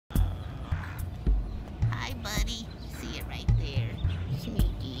Hi, buddy. See it right there.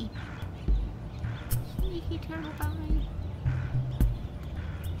 Sneaky. Sneaky turtle guy.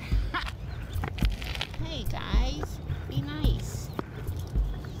 Hey, guys. Be nice.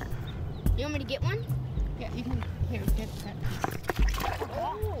 You want me to get one? Yeah, you can. Here, get that piece.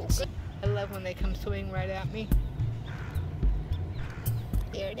 Oh, good. I love when they come swimming right at me.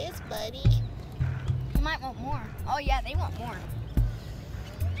 There it is, buddy. You might want more. Oh, yeah, they want more.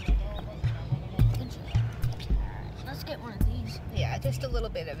 Let's get one of these. Yeah, just a little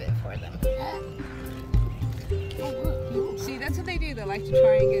bit of it for them. Oh, look. See, that's what they do. They like to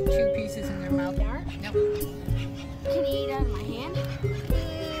try and get 2 pieces in their mouth. Nope. Can you eat out of my hand?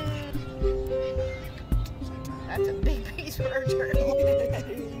 That's a big piece for a turtle.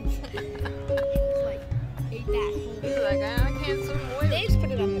 It's like, ate that. He's like, I can't swim away. They just put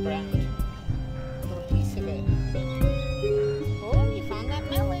it on the ground. A little piece of it. Oh, you found that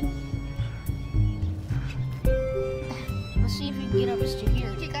melon. Let's see if we can get up to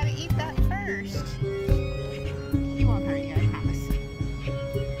here. You gotta eat that first. He won't hurt you, I promise.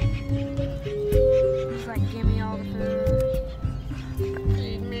 He's like, give me all the food.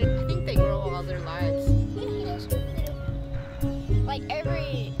 I think they grow all their lives. Yeah, he does. Like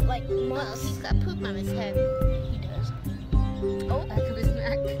every, Well, month. he's got poop on his head. He does. Oh, back of his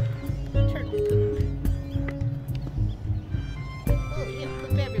neck. Turtle poop. Oh, you have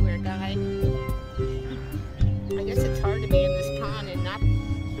poop everywhere, guy. I guess it's hard to be in this pond and not.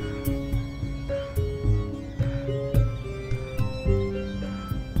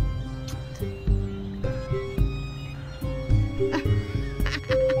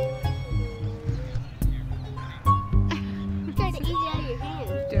 You tried to eat it out of your hand.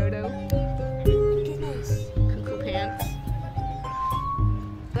 Dodo. Goodness. Cuckoo pants.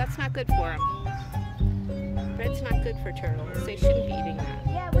 That's not good for them. Bread's not good for turtles. They shouldn't be eating that.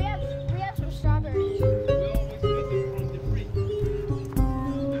 Yeah, we have some strawberries.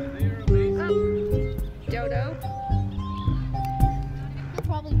 Dodo. You'll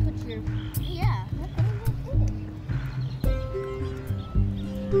probably put your, yeah.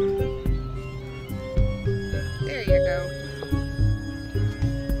 There you go.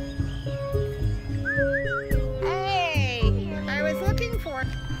 Hey, I was looking for.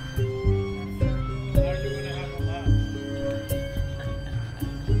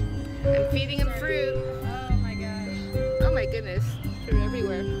 I'm feeding him fruit. Oh my gosh. Oh my goodness, fruit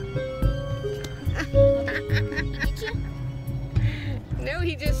everywhere. Did you? No,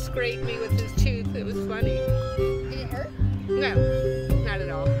 he just scraped me with his tooth. It was funny. Did it hurt? No, not at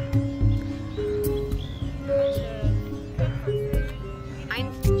all.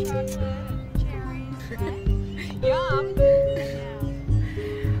 I'm yum.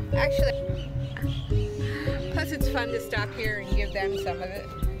 Actually, plus it's fun to stop here and give them some of it.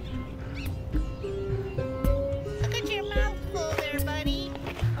 Look at your mouth full there, buddy.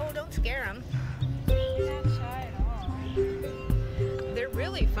 Oh, don't scare them. They're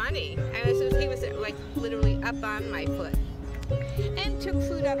really funny. He was like literally up on my foot and took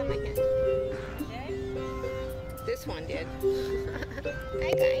food out of my hand. This one did.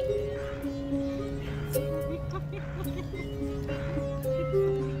 Hi, guy.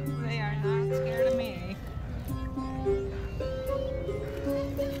 They are not scared of me.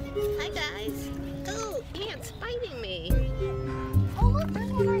 Hi, guys. Oh, ants biting me. Oh look,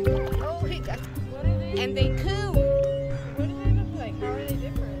 there's one right there. Oh, he got. What are they? And they coo. What do they look like? How are they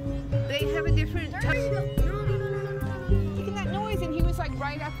different? They have a different There touch. you go. Making that noise, and he was like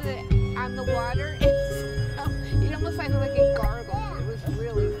right up on the water. It almost like a gargle. It was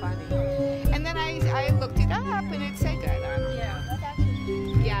really funny. And then I looked it up, and it said that on it. Yeah. That's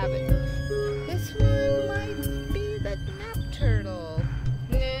actually, Yeah, but this one might be the nap turtle.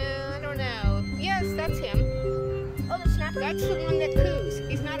 No, I don't know. Yes, that's him. oh, the snapper? That's the one that coos.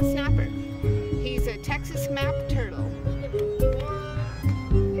 He's not a snapper. He's a Texas map turtle.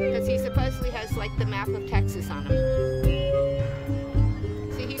 Because he supposedly has like the map of Texas on him.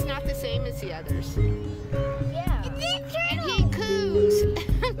 See, he's not the same as the others. Yeah. And he coos.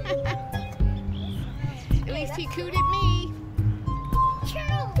 At least he cooed at me.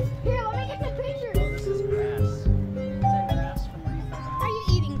 Charles, here, let me get the picture. This is grass. Is that grass from where you found Are you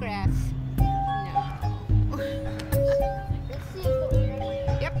eating grass? No. Let's see what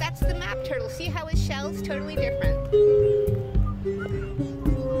we're Yep, that's the map turtle. See how his shell's totally different.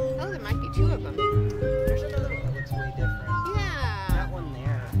 Oh, there might be 2 of them. There's another one that looks way different. Yeah. That one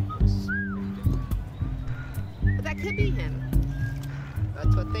there looks different. Well, that could be him.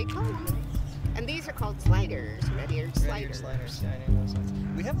 That's what they call them. And these are called sliders, red-eared Red-eared sliders. sliders. Yeah, I know those ones.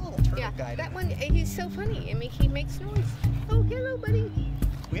 We have a little turtle Yeah, guide. that one, he's so funny. I mean, he makes noise. Oh, hello, buddy.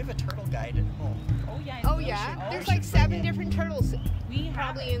 We have a turtle guide at home. Oh yeah. Oh, Yeah, should- there's we like should 7 bring in- different turtles We have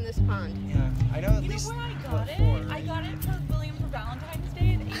probably it. in this pond. Yeah, I know at You least know where I what, got 4, it? I right? got it for William for Valentine's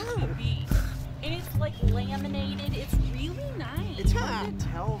Day at H-E-B. And it's like laminated. It's really nice. It's Huh. hard to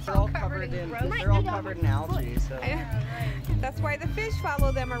tell. They're all all covered covered in in. roses. They're all covered in algae. So That's why the fish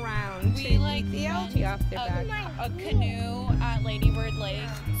follow them around We to like eat the algae off their back. a canoe at Lady Bird Lake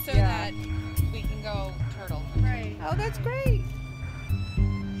so Yeah. that we can go turtle. Right. Oh, that's great.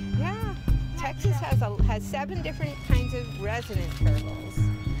 Yeah, Texas has 7 different kinds of resident turtles.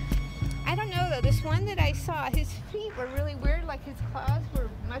 I don't know though. This one that I saw, his feet were really weird. Like his claws were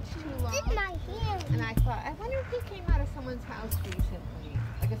much too long. It's my hand. And I thought, I wonder if he came out of someone's house recently.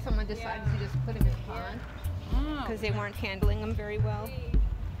 Like if someone decided to just put him in the pond because they weren't handling him very well.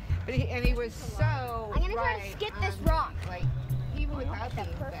 But he was so. I'm gonna try to right skip this on, rock. Like even without being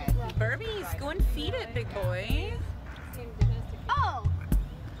fed. Burbies, go and feed it, big boy. Oh.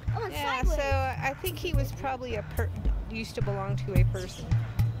 Oh, it's Yeah, sideways. so I think he was probably used to belong to a person.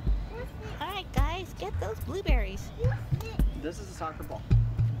 All right, guys, get those blueberries. this is a soccer ball.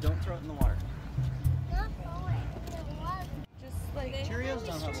 Don't throw it in the water. Just like Cheerios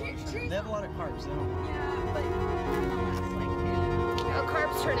don't have water. They have a lot of carbs. They don't. yeah, but Oh,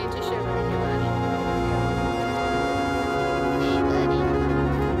 carbs turn into sugar in your body.